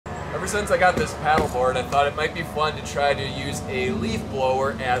Ever since I got this paddleboard, I thought it might be fun to try to use a leaf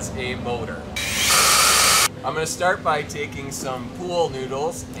blower as a motor. I'm going to start by taking some pool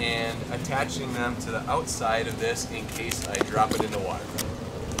noodles and attaching them to the outside of this in case I drop it in the water.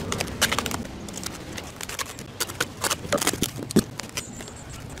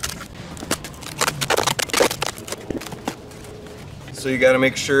 So you got to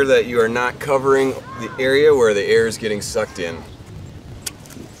make sure that you are not covering the area where the air is getting sucked in.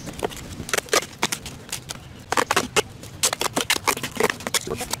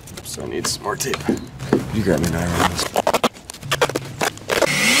 So I need some more tape. You grab me an iron on this.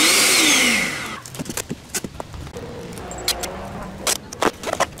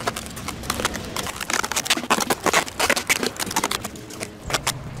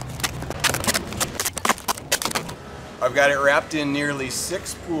 I've got it wrapped in nearly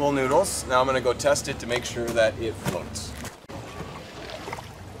 6 pool noodles. Now I'm going to go test it to make sure that it floats.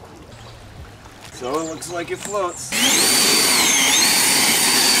 So it looks like it floats.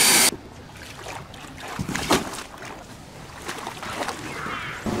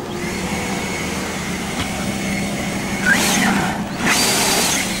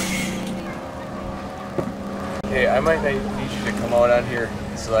 Hey, I might need you to come out on here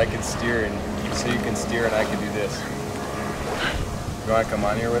so I can steer and so you can steer and I can do this. You want to come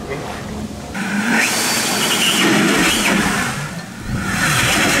on here with me?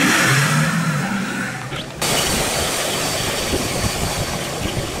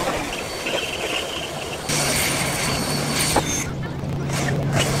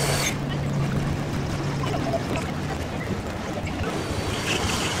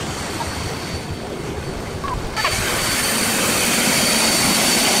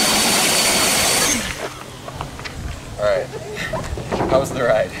 All right. How was the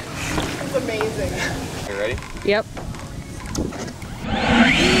ride? It's amazing. You ready? Yep.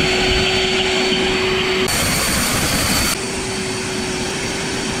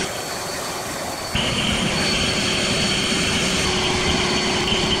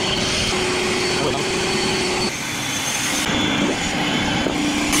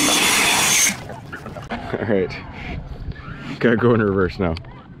 All right. Gotta go in reverse now.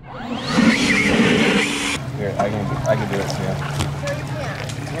 Here, I can do it, Sam. No, you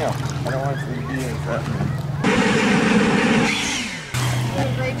can't. Yeah, I don't want it to be in front of me. You did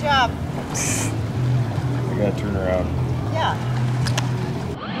a great job. I gotta turn around. Yeah.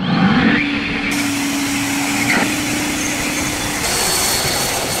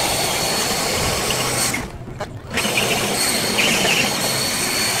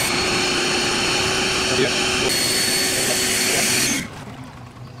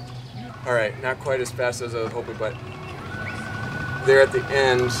 Alright, not quite as fast as I was hoping, but there at the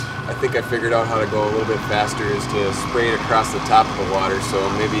end, I think I figured out how to go a little bit faster, is to spray it across the top of the water. So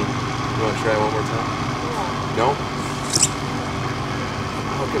maybe you want to try one more time? No?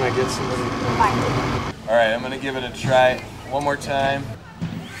 How can I get somebody? Alright, I'm going to give it a try one more time.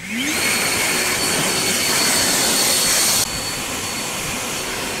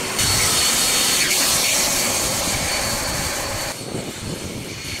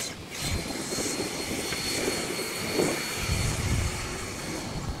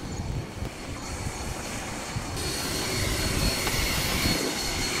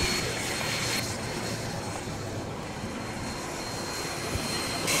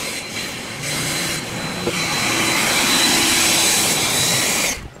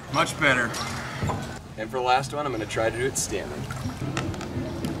 Much better. And for the last one, I'm going to try to do it standing.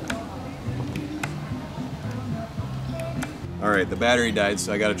 Alright, the battery died,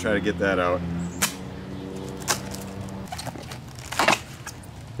 so I got to try to get that out.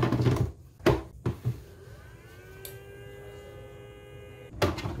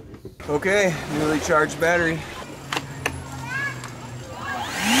 Okay, newly charged battery.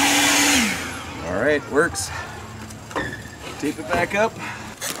 Alright, works. Tape it back up.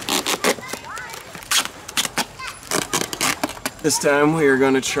 This time we are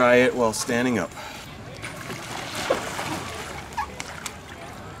going to try it while standing up.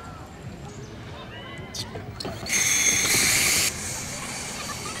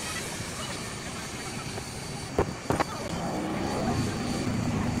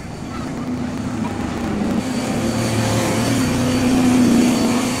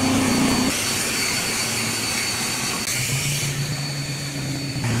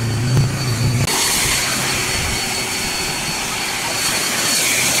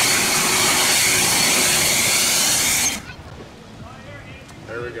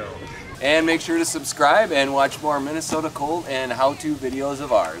 There we go. And make sure to subscribe and watch more Minnesota cold and how-to videos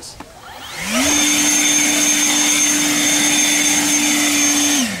of ours.